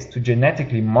are ways to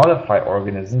genetically modify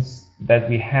organisms that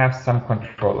we have some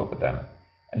control over them.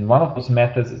 And one of those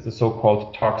methods is the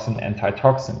so-called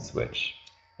toxin-antitoxin switch.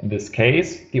 In this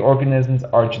case, the organisms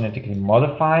are genetically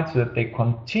modified so that they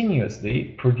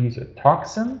continuously produce a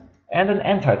toxin and an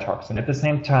antitoxin at the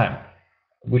same time,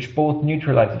 which both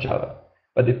neutralize each other.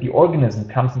 But if the organism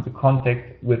comes into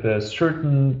contact with a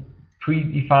certain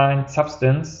predefined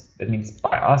substance, that means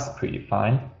by us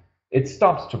predefined, it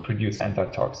stops to produce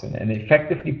antitoxin and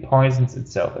effectively poisons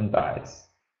itself and dies.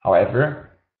 However,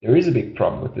 there is a big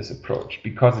problem with this approach,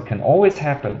 because it can always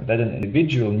happen that an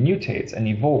individual mutates and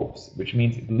evolves, which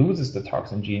means it loses the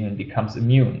toxin gene and becomes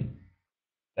immune.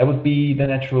 That would be the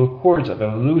natural course of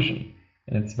evolution,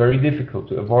 and it's very difficult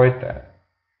to avoid that.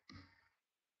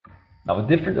 Now, a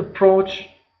different approach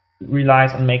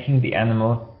relies on making the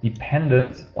animal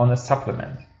dependent on a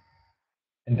supplement.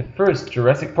 In the first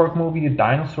Jurassic Park movie, the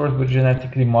dinosaurs were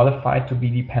genetically modified to be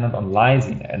dependent on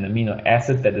lysine, an amino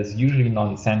acid that is usually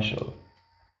non-essential.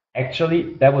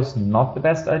 Actually, that was not the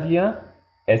best idea,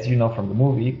 as you know from the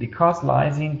movie, because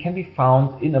lysine can be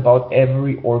found in about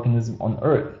every organism on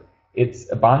Earth.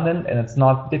 It's abundant and it's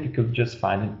not difficult to just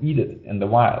find and eat it in the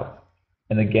wild.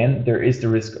 And again, there is the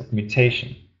risk of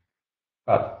mutation.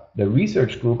 But the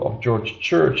research group of George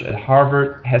Church at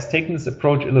Harvard has taken this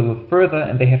approach a little further,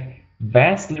 and they have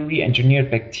vastly re-engineered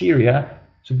bacteria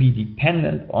to be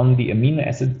dependent on the amino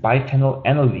acid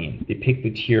biphenylaniline,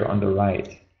 depicted here on the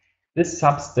right. This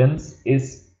substance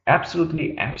is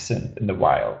absolutely absent in the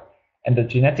wild, and the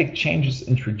genetic changes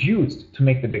introduced to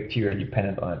make the bacteria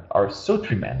dependent on it are so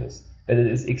tremendous that it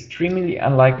is extremely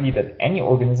unlikely that any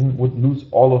organism would lose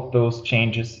all of those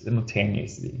changes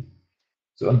simultaneously.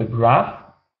 So on the graph,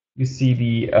 you see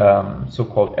the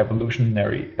so-called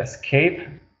evolutionary escape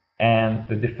and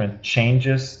the different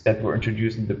changes that were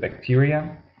introduced in the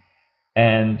bacteria.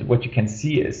 And what you can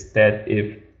see is that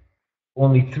if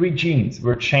only 3 genes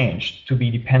were changed to be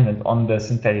dependent on the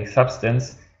synthetic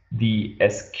substance, the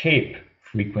escape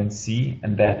frequency,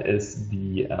 and that is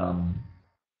the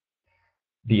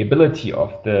ability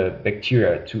of the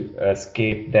bacteria to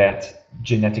escape that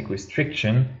genetic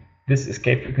restriction, this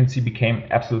escape frequency became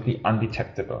absolutely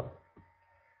undetectable.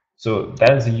 So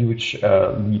that is a huge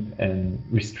leap in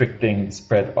restricting the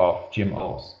spread of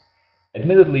GMOs.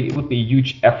 Admittedly, it would be a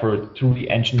huge effort to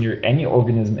re-engineer any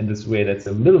organism in this way that's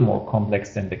a little more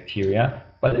complex than bacteria,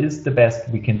 but it is the best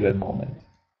we can do at the moment.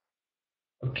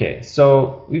 Okay,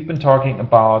 so we've been talking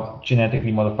about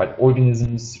genetically modified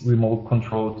organisms, remote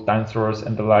controlled dinosaurs,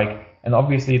 and the like, and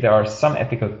obviously there are some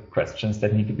ethical questions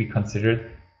that need to be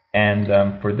considered.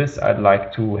 And for this, I'd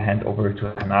like to hand over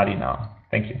to Hanadi now.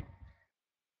 Thank you.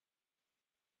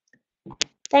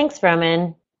 Thanks,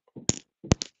 Roman.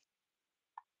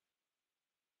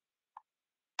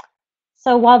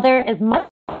 So while there is much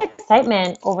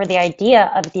excitement over the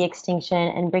idea of de-extinction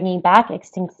and bringing back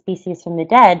extinct species from the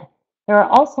dead, there are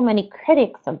also many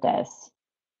critics of this.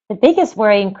 The biggest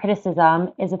worry and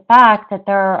criticism is the fact that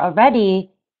there are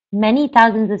already many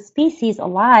thousands of species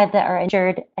alive that are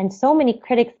endangered, and so many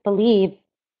critics believe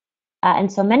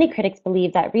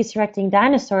that resurrecting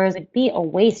dinosaurs would be a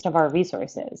waste of our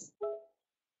resources.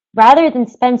 Rather than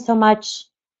spend so much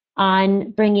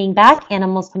on bringing back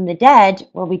animals from the dead,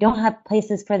 where we don't have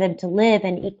places for them to live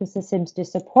and ecosystems to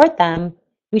support them,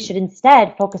 we should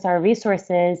instead focus our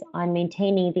resources on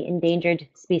maintaining the endangered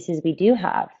species we do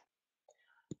have.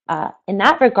 In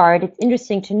that regard, it's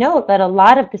interesting to note that a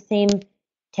lot of the same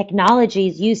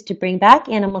technologies used to bring back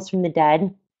animals from the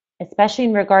dead, especially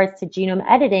in regards to genome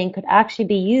editing, could actually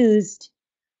be used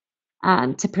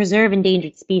to preserve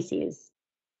endangered species.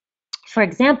 For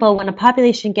example, when a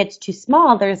population gets too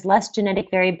small, there's less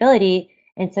genetic variability,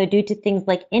 and so due to things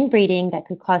like inbreeding that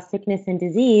could cause sickness and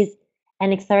disease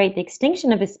and accelerate the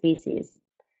extinction of a species.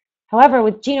 However,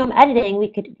 with genome editing, we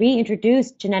could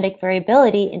reintroduce genetic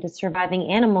variability into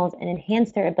surviving animals and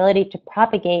enhance their ability to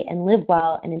propagate and live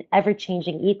well in an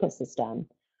ever-changing ecosystem.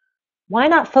 Why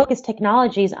not focus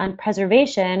technologies on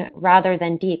preservation rather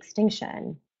than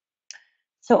de-extinction?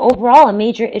 So overall, a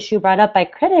major issue brought up by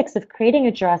critics of creating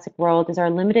a Jurassic World is our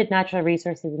limited natural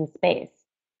resources in space.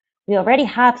 We already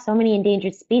have so many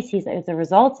endangered species as a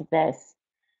result of this.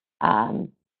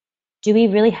 Do we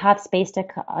really have space to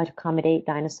accommodate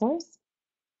dinosaurs?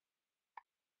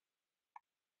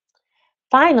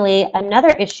 Finally, another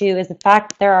issue is the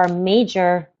fact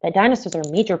that dinosaurs are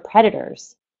major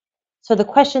predators. So the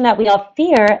question that we all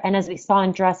fear, and as we saw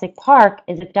in Jurassic Park,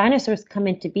 is if dinosaurs come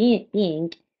into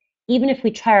being, even if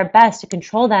we try our best to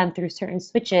control them through certain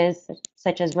switches,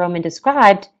 such as Roman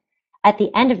described, at the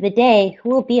end of the day, who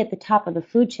will be at the top of the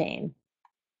food chain?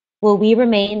 Will we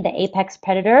remain the apex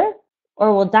predator,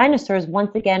 or will dinosaurs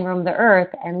once again roam the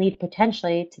earth and lead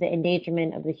potentially to the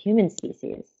endangerment of the human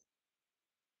species?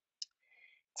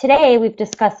 Today, we've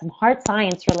discussed some hard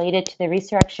science related to the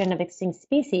resurrection of extinct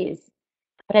species,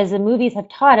 but as the movies have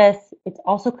taught us, it's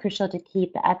also crucial to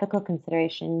keep the ethical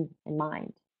consideration in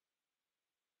mind.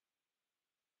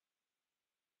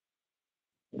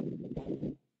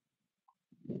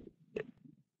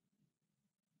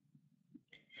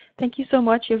 Thank you so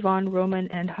much, Yvonne, Roman,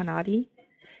 and Hanadi.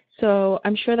 So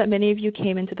I'm sure that many of you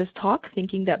came into this talk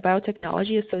thinking that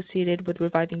biotechnology associated with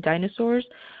reviving dinosaurs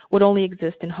would only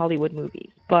exist in Hollywood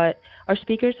movies. But our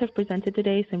speakers have presented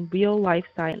today some real-life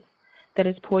science that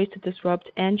is poised to disrupt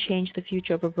and change the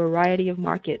future of a variety of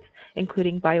markets,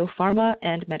 including biopharma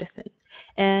and medicine.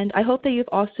 And I hope that you've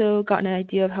also gotten an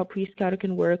idea of how Prescouter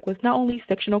can work with not only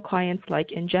fictional clients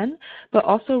like InGen, but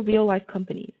also real-life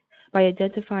companies, by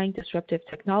identifying disruptive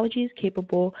technologies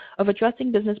capable of addressing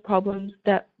business problems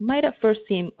that might at first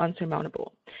seem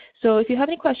unsurmountable. So if you have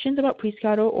any questions about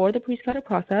Prescouter or the Prescouter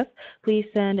process, please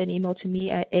send an email to me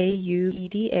at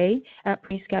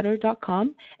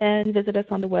aueda@prescouter.com and visit us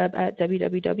on the web at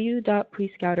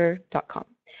www.prescouter.com.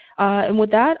 And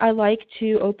with that, I'd like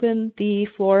to open the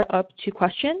floor up to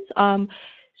questions.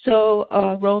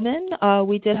 Roman,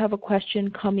 we did have a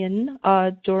question come in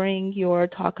during your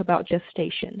talk about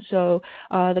gestation. So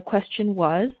the question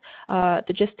was,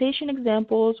 the gestation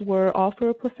examples were all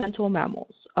for placental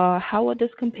mammals. How would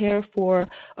this compare for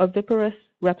oviparous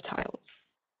reptiles?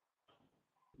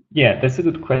 Yeah, that's a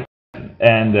good question.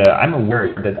 And I'm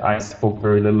aware that I spoke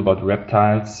very little about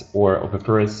reptiles or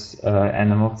oviparous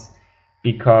animals,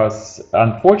 because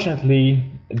unfortunately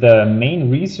the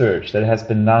main research that has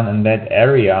been done in that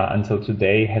area until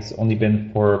today has only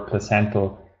been for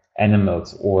placental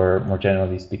animals, or more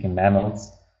generally speaking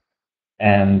mammals,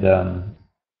 and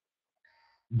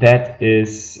that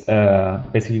is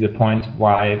basically the point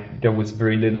why there was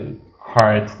very little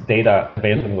hard data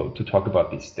available to talk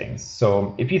about these things.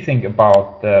 So if you think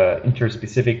about the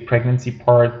interspecific pregnancy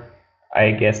part, I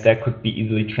guess that could be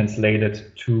easily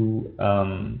translated to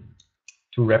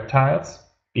reptiles,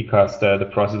 because the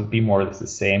process would be more or less the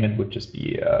same. It would just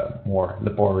be more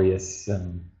laborious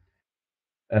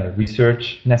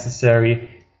research necessary.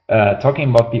 Talking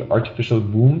about the artificial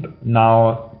womb,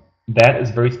 now that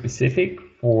is very specific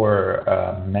for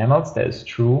mammals, that is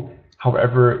true.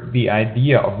 However, the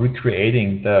idea of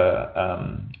recreating the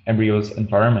embryo's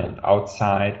environment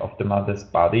outside of the mother's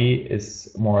body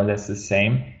is more or less the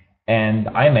same. And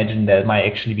I imagine that it might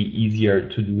actually be easier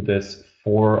to do this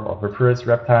for oviparous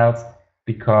reptiles,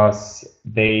 because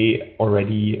they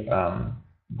already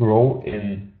grow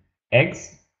in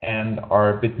eggs and are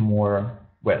a bit more,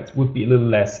 well, it would be a little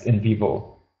less in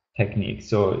vivo technique.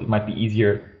 So it might be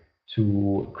easier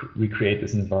to recreate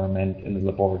this environment in the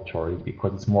laboratory,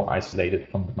 because it's more isolated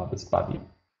from the mother's body.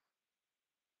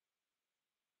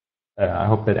 I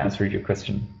hope that answered your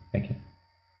question. Thank you.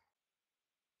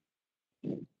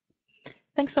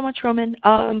 Thanks so much, Roman.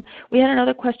 We had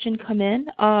another question come in.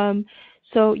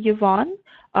 So Yvonne,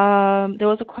 there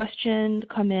was a question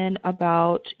come in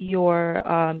about your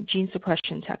gene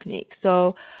suppression technique.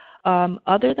 So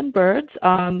other than birds,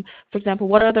 for example,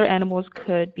 what other animals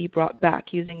could be brought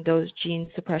back using those gene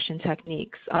suppression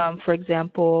techniques? For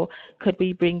example, could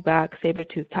we bring back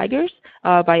saber-toothed tigers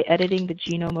by editing the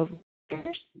genome of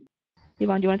tigers?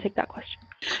 Yvonne, do you want to take that question?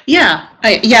 Yeah,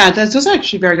 those are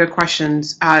actually very good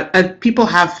questions. People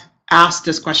have asked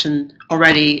this question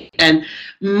already, and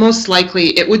most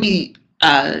likely it would be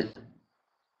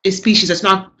a species that's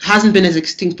hasn't been as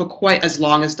extinct for quite as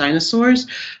long as dinosaurs.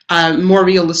 More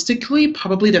realistically,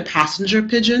 probably the passenger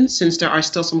pigeon, since there are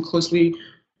still some closely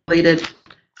related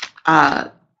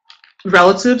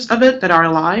relatives of it that are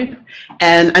alive.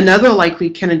 And another likely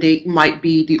candidate might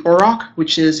be the auroch,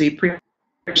 which is a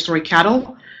prehistoric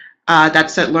cattle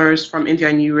that settlers from India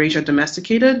and Eurasia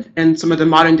domesticated. And some of the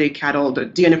modern day cattle, the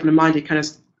DNA from the modern day kind of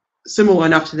similar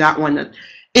enough to that one that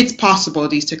it's possible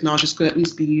these technologies could at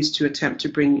least be used to attempt to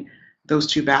bring those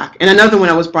two back. And another one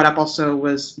that was brought up also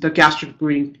was the gastric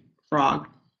brooding frog.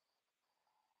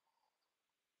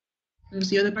 What was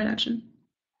the other part action?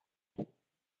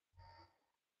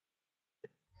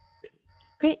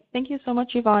 Great, thank you so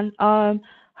much, Yvonne.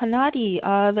 Hanadi,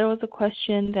 there was a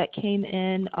question that came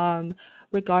in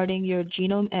regarding your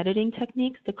genome editing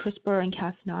techniques, the CRISPR and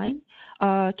Cas9.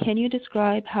 Can you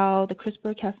describe how the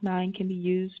CRISPR-Cas9 can be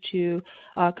used to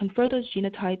confer those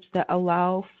genotypes that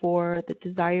allow for the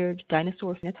desired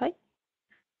dinosaur phenotype?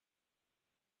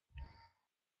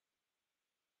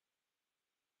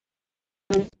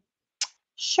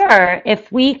 Sure.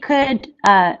 If we could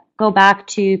go back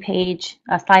to page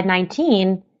slide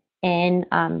 19 in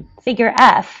figure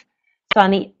F. So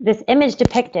on this image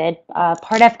depicted,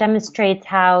 part F demonstrates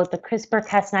how the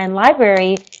CRISPR-Cas9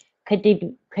 library could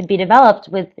be developed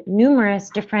with numerous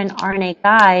different RNA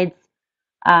guides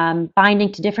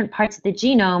binding to different parts of the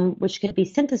genome, which could be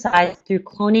synthesized through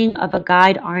cloning of a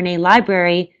guide RNA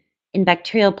library in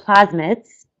bacterial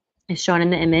plasmids, as shown in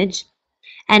the image,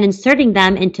 and inserting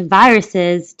them into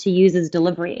viruses to use as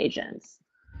delivery agents.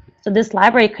 So this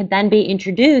library could then be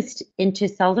introduced into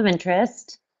cells of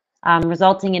interest,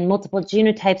 resulting in multiple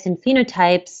genotypes and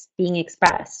phenotypes being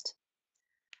expressed.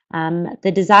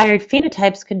 The desired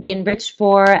phenotypes could be enriched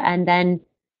for, and then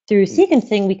through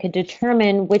sequencing, we could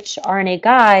determine which RNA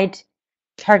guide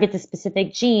targets a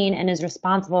specific gene and is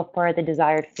responsible for the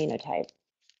desired phenotype.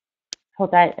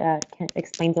 Hope that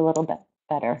explains a little bit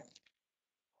better.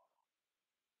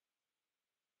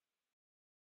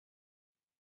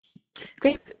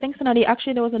 Great, thanks, Anadi.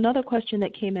 Actually, there was another question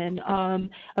that came in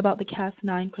about the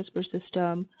Cas9 CRISPR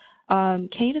system.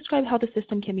 Can you describe how the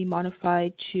system can be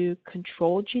modified to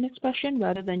control gene expression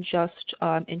rather than just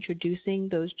introducing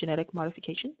those genetic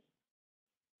modifications?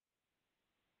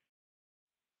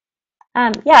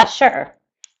 Yeah, sure.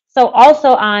 So also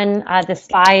on the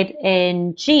slide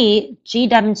in G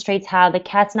demonstrates how the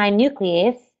Cas9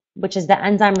 nuclease, which is the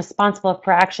enzyme responsible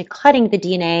for actually cutting the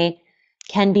DNA,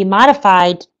 can be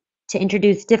modified to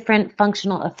introduce different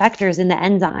functional effectors in the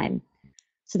enzyme,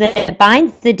 so that it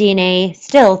binds the DNA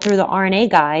still through the RNA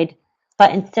guide,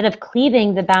 but instead of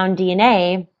cleaving the bound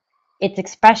DNA, its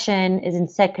expression is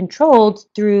instead controlled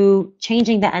through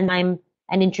changing the enzyme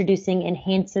and introducing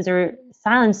enhancers or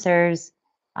silencers,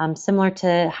 similar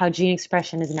to how gene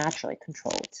expression is naturally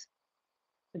controlled.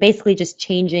 Basically just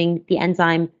changing the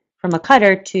enzyme from a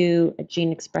cutter to a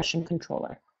gene expression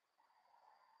controller.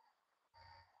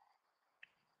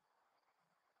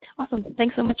 Awesome.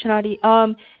 Thanks so much, Nadi.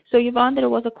 So Yvonne, there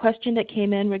was a question that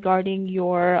came in regarding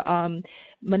your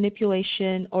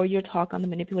manipulation or your talk on the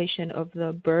manipulation of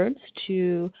the birds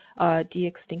to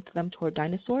de-extinct them toward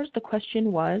dinosaurs. The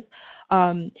question was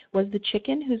the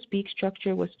chicken whose beak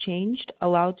structure was changed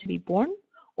allowed to be born,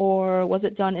 or was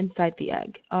it done inside the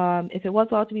egg? If it was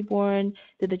allowed to be born,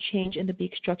 did the change in the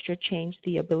beak structure change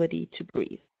the ability to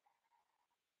breathe?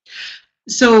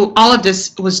 So all of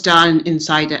this was done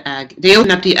inside the egg. They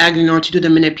opened up the egg in order to do the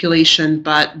manipulation,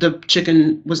 but the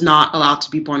chicken was not allowed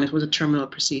to be born. It was a terminal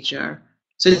procedure.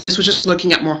 So this was just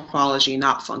looking at morphology,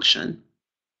 not function.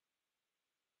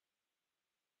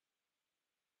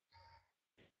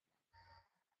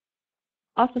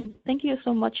 Awesome. Thank you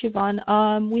so much,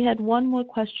 Yvonne. We had one more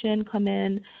question come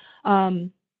in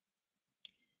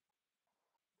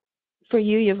for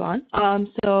you, Yvonne.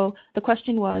 So the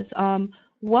question was,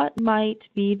 what might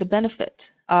be the benefit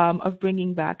of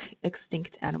bringing back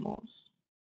extinct animals?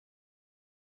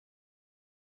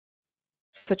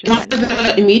 One of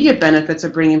the immediate benefits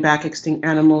of bringing back extinct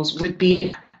animals would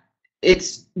be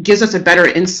it gives us a better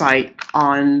insight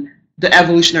on the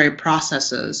evolutionary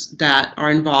processes that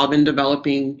are involved in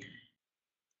developing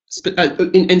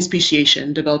in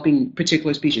speciation, developing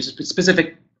particular species,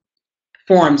 specific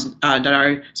forms that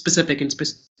are specific in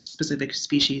specific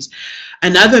species.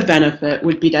 Another benefit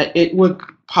would be that it would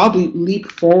probably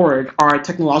leap forward our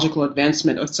technological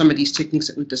advancement of some of these techniques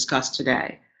that we've discussed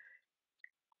today.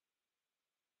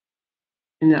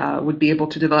 And would be able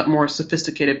to develop more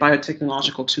sophisticated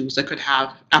biotechnological tools that could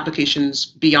have applications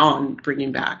beyond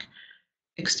bringing back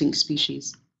extinct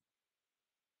species.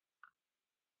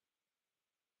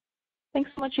 Thanks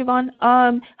so much, Yvonne.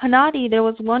 Hanadi, there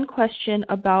was one question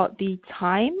about the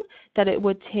time that it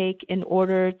would take in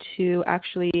order to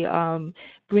actually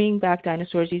bring back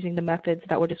dinosaurs using the methods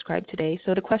that were described today.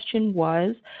 So the question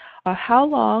was, how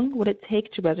long would it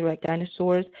take to resurrect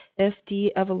dinosaurs if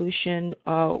de-evolution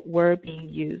were being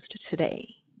used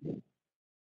today?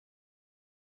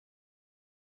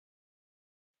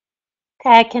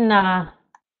 Okay, I can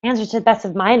answer to the best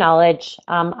of my knowledge.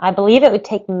 I believe it would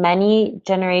take many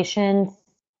generations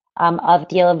of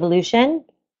de-evolution,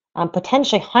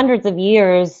 potentially hundreds of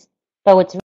years, though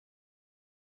it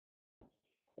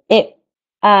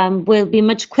will be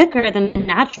much quicker than the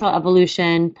natural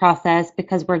evolution process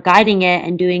because we're guiding it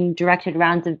and doing directed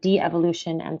rounds of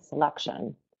de-evolution and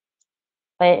selection.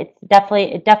 But it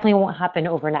definitely won't happen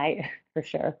overnight, for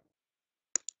sure.